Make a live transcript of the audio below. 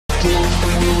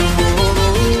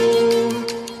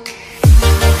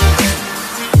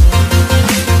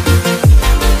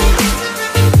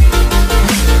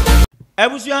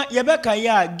Ebusuya yebeka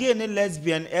ya gay ne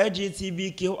lesbian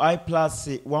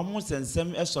LGBTQI+ wa ho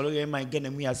sensem esoro ye man gana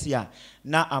mu ase a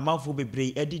na amanfo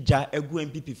bebre edija egu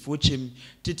MPP fo chem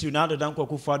titu na adodan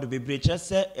kwakufo ado bebre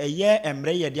chese eye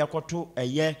emre ye de akoto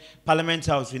eye Parliament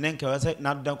House ne nka wese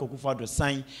na adodan kwakufo ado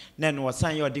san na no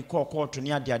san ye odi court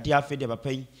ne ade afe de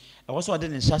papai e so ode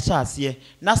ne nhyahya ase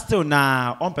na still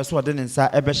na on person ode ne nsa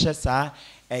ebehye saa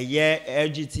eye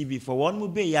LGTB for one mu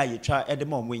be ya yetwa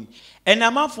edema omwen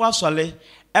enamanfo asole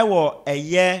ewo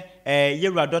eye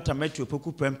yewura Dr. Matthew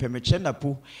Poku prempemeche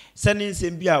NAPO sene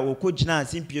nsem bia wokogina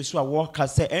asimpie so a wo ka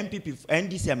se MPP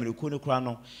NDC America no kura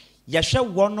no yahwe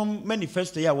wonom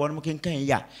manifesto ya wonom kenkan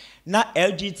ya na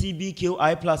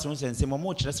LGBTQI+ nsensem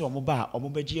mo kire se wo ba omo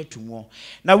bagye atumo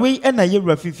na we na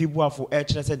yewura Fiifi Boafo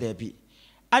kire se da bi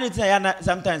adita ya na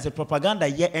sometimes propaganda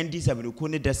ye NDC America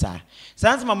ne desa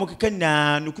sans ma mokeka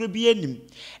na nukuru bi enim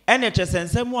ene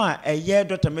chesensem a eye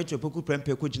Dr. Matthew Poku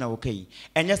prempe ko gina wokai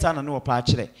enye sa na no pa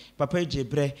kire papa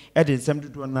ejebre e de nsem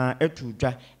dodo na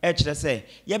etudwa e kire se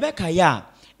ye beka ya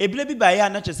ebile bi ba ya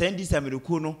na chese NDC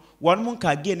America no won mun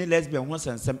ka gay ne lesbian ho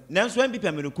sensem nanso MPP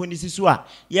America ni sisu a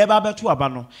ye ba beto aba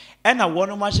no e na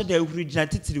won ma hye da ehuru gina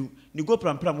titiriu ni go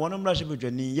prampram won mra hye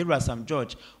bedwani Yewura Sam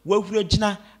George wo ehuru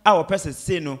gina a wo pese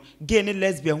se no gay ne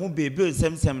lesbian ho bebe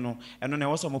semsem no eno na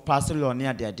wo so mo pass law ne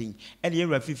ade adin e na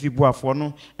Yewura Fiifi Boafo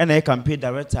no e na e campaign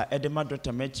director edema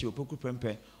Dr. Matthew Poku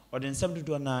prempe ode nsem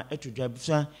dodo na etudwa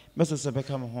busa meso se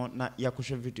beka mo ho na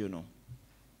yakohwe video no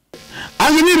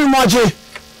Angini rumoje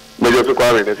Medio to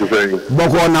kware necessary.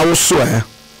 Boko na wo so eh.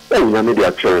 Na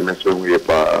media chere na so we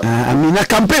pa. Na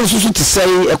campaign so to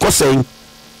say e ko say.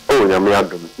 Na me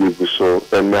adom we so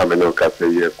me ameno ka say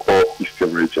e ko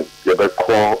Eastern region. Ye be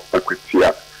ko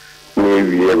Akwatia na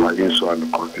we ma din so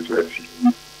an constituency.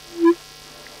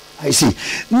 I see.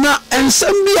 Na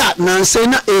ensambia na nse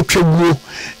na etwebuo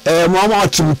mama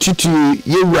otimtitu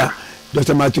Yewura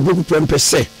Dr. Matthew Poku prempe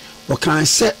say o kan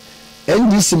say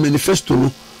NDC manifesto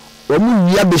no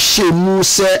wamu wia be shemu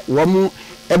se wamu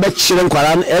ebe chire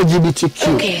nkwara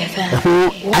LGBTQ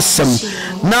asem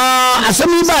na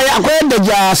asem ba ya akwenda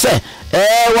ja se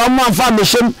wamu afa be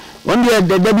shem wonde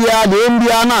de bia de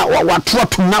mbia na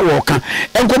watoto na woka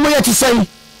enkomo ye ti sei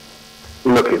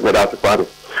Okay, but that's part of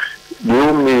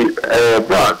you me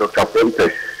bra Dr.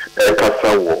 Ponte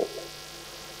Kasawo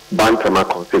Bantama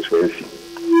constituency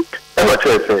e wa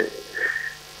say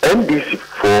NDC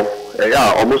for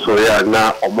almost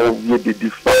na omo ye di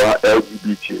for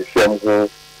LGBT sem ho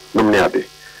no me ade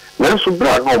na so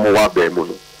bra na omo wa ba mu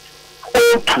no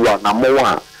o tuwa na mo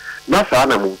wa na sa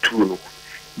na mo tu no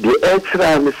the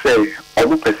extra me say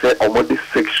omo pese omo the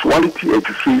sexuality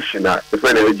education na for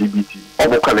LGBT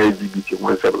omo kan LGBT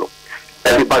one seven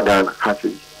everybody has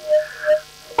it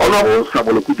ono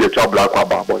sabolo ku je twa black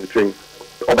aba boy thing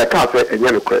obeka say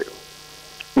enye no kre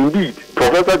indeed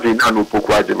Professor Jinano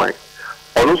Poku Ajimai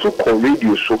also called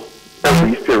radio show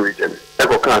every Eastern region.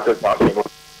 Echo cancer passing on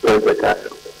the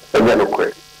castle. And then,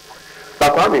 okay.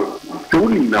 But I mean,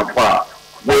 truly enough,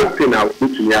 one thing I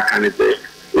put in your hand is it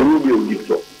will be a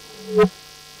so.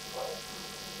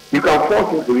 You can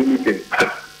force into anything.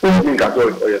 Anything that's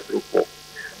all for yourself.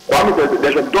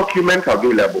 There's a document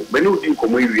available. Many of you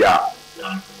come where we are.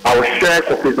 I will share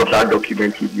copies of that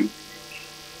document with you.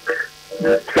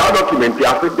 That document, you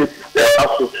have to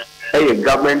a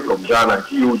government of Ghana,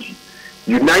 GOG,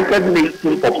 United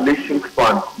Nations Population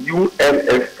Fund,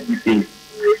 UNFPA,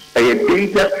 a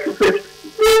data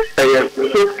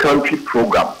fifth country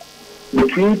program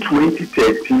between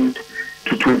 2013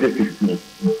 to 2016.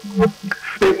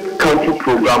 Fifth country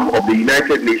program of the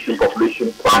United Nations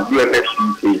Population Fund,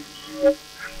 UNFPA.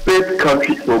 Fifth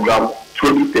country program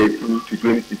 2013 to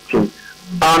 2016.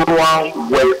 Annual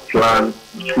Work Plan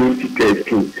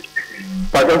 2013.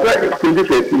 But as I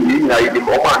 2013, I did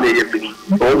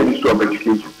all Ministry of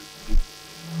Education.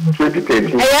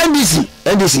 2013.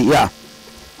 NDC, yeah.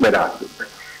 But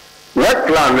what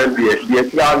plan will be the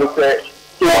plan of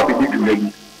what we did to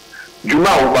me? Juma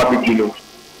Ubabigino.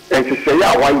 And to say,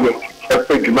 I want you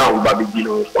to Juma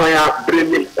Ubabigino. Quaya,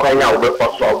 bring it, Quaya, over for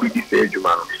so we say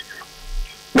Juma.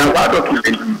 Now, that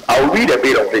document, I'll read a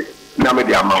bit of it. Now,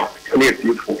 the amount. Next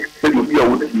year, it will be a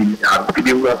wood in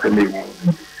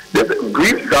the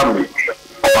brief summary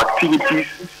of activities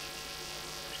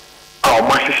our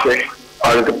master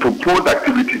are the proposed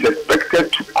activities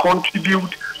expected to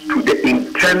contribute to the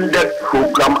intended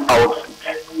program output.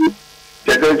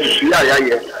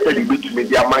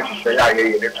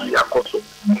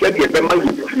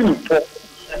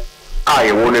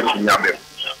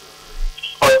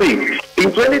 see,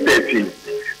 in 2013,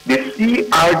 the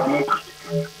CRD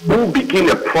will begin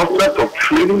a process of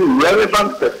training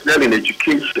relevant personnel in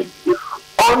education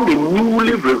on the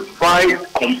newly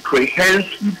revised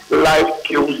comprehensive life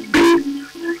skills-based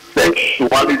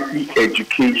sexuality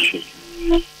education.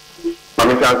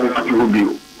 In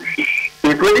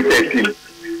 2013,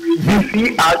 the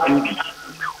CRD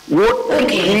would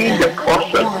begin the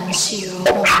process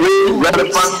of training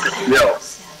relevant personnel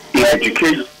in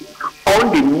education on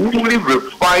the newly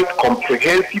revised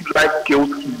comprehensive life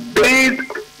skills-based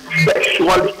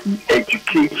sexuality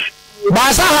education.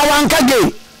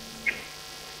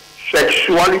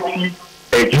 Sexuality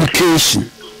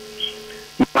education.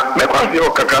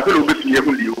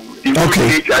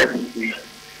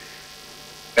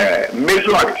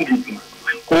 Major activity,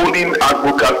 holding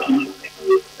advocacy,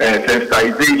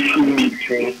 sensitization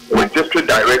meetings with district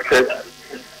directors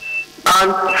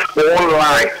and all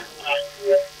life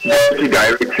deputy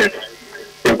directors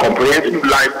in comprehensive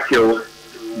life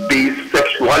skills-based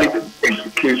sexuality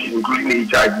education, including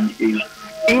HIV/AIDS,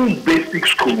 in basic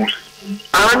schools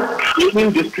and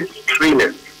training district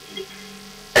trainers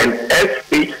and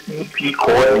SHCP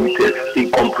coordinators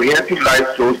in comprehensive life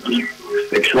skills-based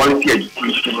sexuality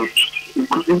education,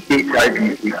 including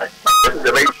HIV/AIDS. This is a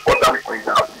very important point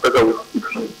now.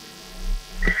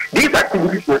 These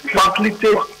activities will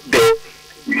facilitate the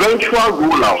eventual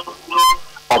rollout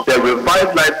of the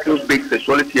revised life skills-based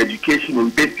sexuality education in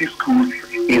basic schools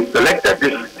in selected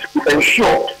districts to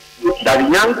ensure that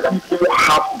young people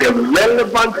have the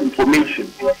relevant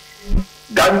information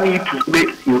that need to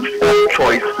make informed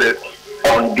choices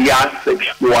on their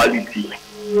sexuality.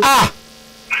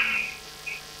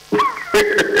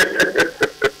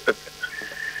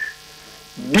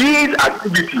 These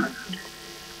activities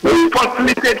will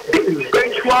facilitate the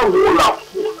eventual rollout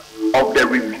of the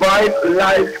revised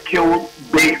life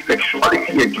skills-based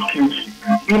sexuality education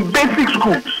in basic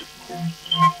schools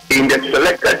in the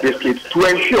selected districts to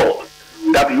ensure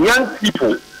that young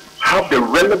people have the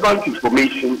relevant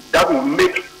information that will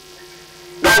make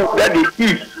that they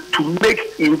use to make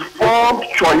informed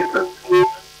choices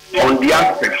on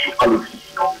their sexuality.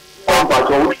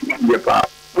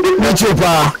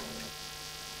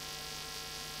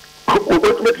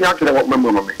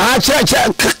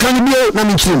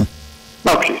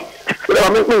 Okay.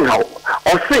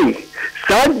 Or say,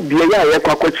 sad the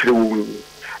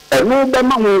and no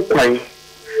Bama Quay,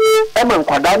 Eman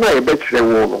Quadana, a better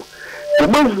woman. The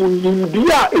man who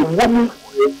India, a woman,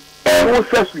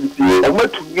 processing and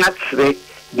what to naturally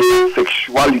their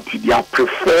sexuality, their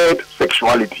preferred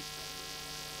sexuality.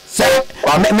 Say,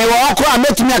 me walk, I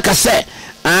met me a cassette.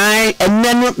 I and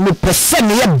then me percent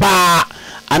me a bar,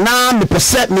 and now me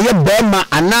percent me a bema,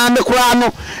 and now me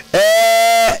crano,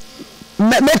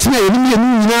 met me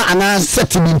and I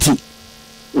settlement.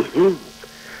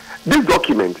 This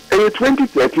document,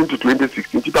 2013 to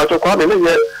 2016, NDC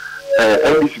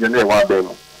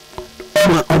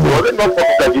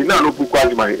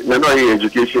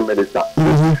education minister,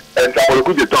 and I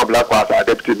could talk black as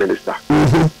deputy minister.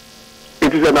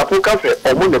 It is an apocryphal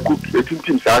or Monaco, 18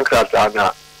 teams and class and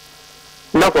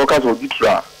not focus on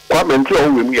Ditra, comment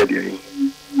with me at the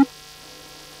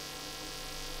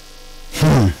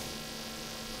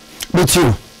But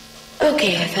you.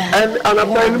 Okay, and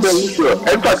I'm not sure.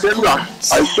 In fact,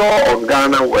 I saw on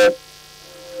Ghana web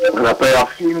and I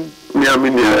seen near me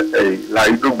a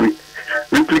library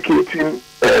replicating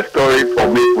a story for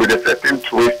me with a certain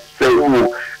twist. Say, oh,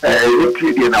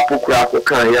 in apocryphal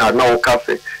can now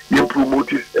cafe. You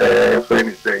promote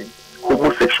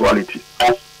homosexuality.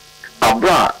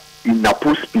 Abra in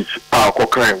NAPO speech, our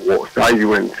cocaine was the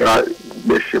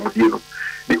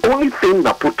only thing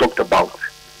NAPO talked about,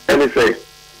 and he said,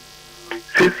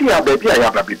 "Since I baby, I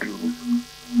have a baby,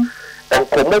 and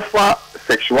commercial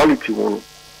sexuality one,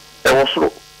 and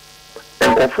also,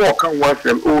 and before can watch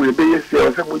them. Oh, you be say,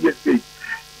 or some just say,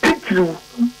 it you.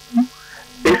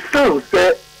 It sounds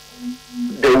that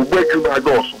they work in my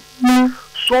doors."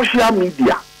 Social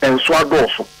media and swag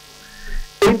also.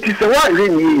 It is a while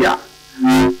in here.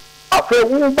 After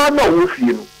one banner with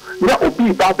you, now be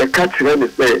about the country and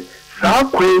say,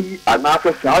 South Queen and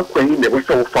after South Queen never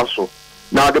so fossil.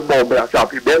 Now the bomb has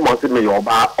up, they must be your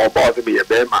bar or boss be a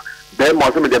bema, they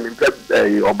must be them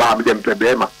in or bar them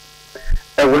problema.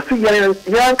 And we'll see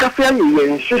young cafe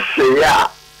and share.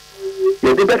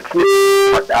 You did that,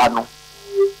 but I know.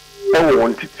 I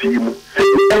want to see you. Say,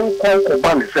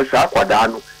 Uncle says,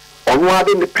 Aquadano, on one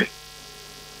in the pit.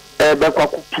 Back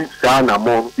keeps Anna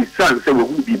more. His son said, we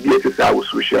will be better our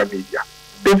social media.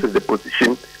 This is the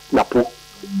position NAPO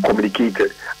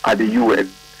communicated at the UN.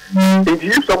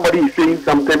 If somebody is saying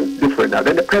something different,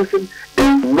 then the person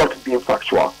is not being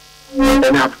factual.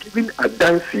 And have given a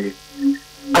dancey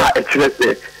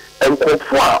and called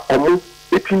for almost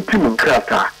 18 team in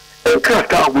Krata and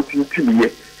Krata within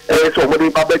Timmy. And so when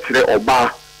they or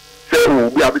bar, say,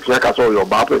 we are between a castle your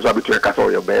bar, between a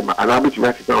castle your bema, and I'm between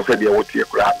a said the OT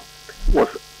was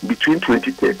between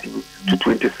 2013 to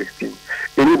 2016.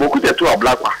 And if we could to a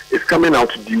black one, it's coming out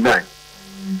to deny.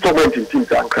 So when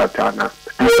teams are Kratana,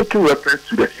 making reference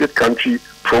to the state country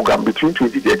program between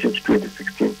 2013 to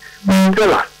 2016.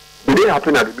 Tell us, did it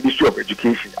happen at the Ministry of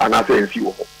Education and as a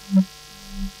NCO?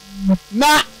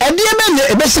 Na edie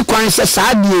basic kwanse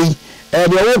saadie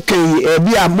the okay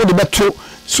be a mode beto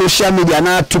social media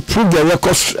na to prove the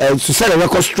records to set the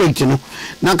record straight no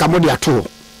na ka mode ato.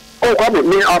 Oh, I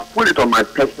mean, I've put it on my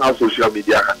personal social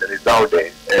media and it's out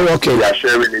there. Okay. We are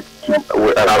sharing it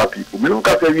with other people. We look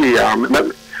at every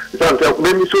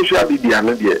maybe social media and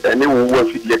then we will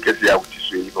feed the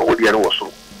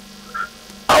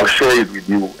I'll share it with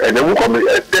you. And then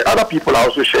the other people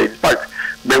also share it. In fact,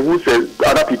 when who says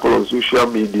other people on social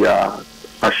media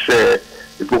are share it,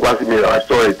 I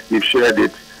saw it, they've shared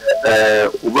it. A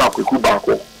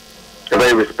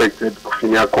very respected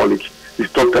senior colleague, he's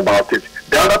talked about it.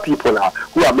 The other people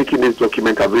who are making this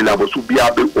document available should be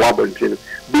able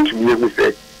to me and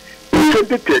say in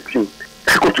 2013,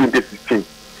 2016,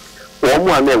 one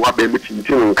more name will be meeting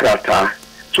in Krata,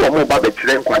 so I'm about the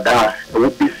train quadra, will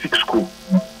be 6 school.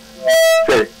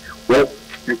 Say, well,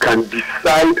 you can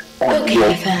decide on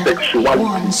your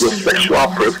sexuality, your sexual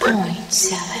preference.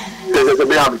 There's a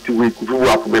way to wait to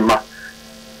work with me.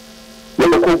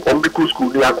 When I come on the school,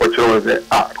 they are quite sure that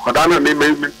Hadana may my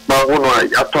own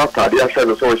after the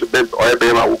ascent of social beds or a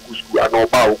Bema school and no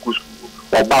bar school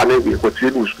or bar maybe for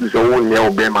training schools and one year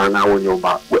Bema now on your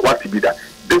bar. What to be that?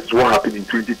 This is what happened in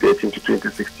 2013 to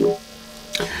 2016.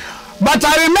 But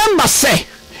I remember, say,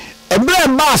 a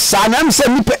brand mass, and I'm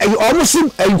saying almost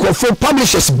for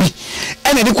publishers be,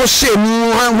 and it was saying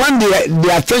one day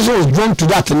the attention was drawn to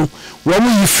that. When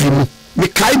we free me,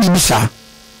 kind of sir.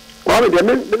 Well, the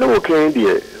men okay,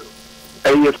 dear.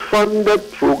 A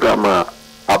funded programmer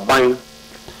are buying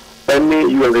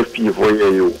any UNFP for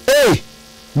you. Hey,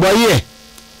 boy, yeah.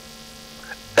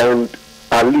 And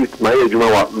at least my age, in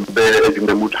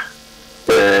the mood.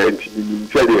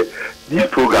 These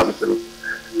programs,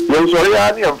 young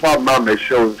Soriani and Farm Mama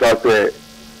shows that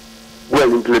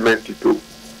well implemented too.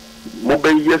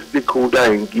 Mobile stakeholder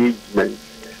engagement,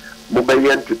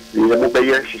 mobile entity,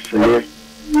 mobile share,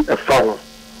 a phone.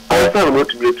 I found what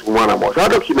to be to one of us. I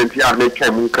document here, make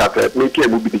him make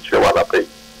him be the chair while I pay.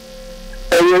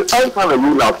 And I found a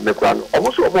rule out in the ground.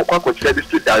 Almost all more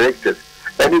district directors,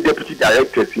 any deputy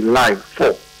directors in line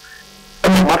for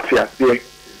Matthias there.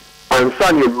 And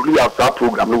Sunny really have that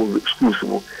program with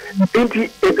schools.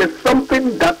 It is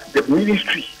something that the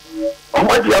ministry, how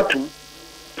much you have to,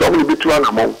 somebody between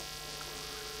among.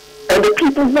 And the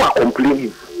people who are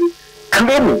complaining,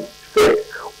 claiming, say,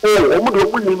 oh, I'm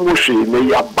going to motion, may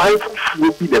you buy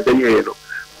food be the very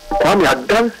Kwame a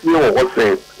dance here was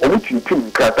said, I'm in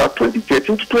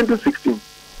 2013 to 2016.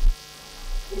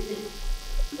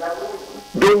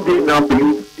 Don't they now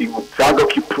believe in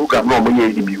Sadoki program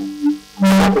normally debut?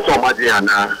 So much,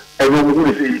 Anna, everyone who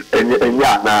is and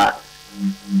Yana,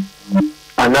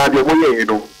 and now the way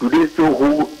do they still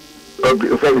who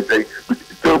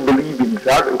still believe in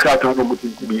that and Kratos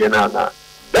to be an Anna?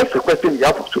 That's the question you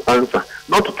have to answer,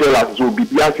 not to tell us to be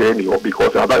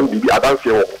because I don't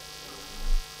see.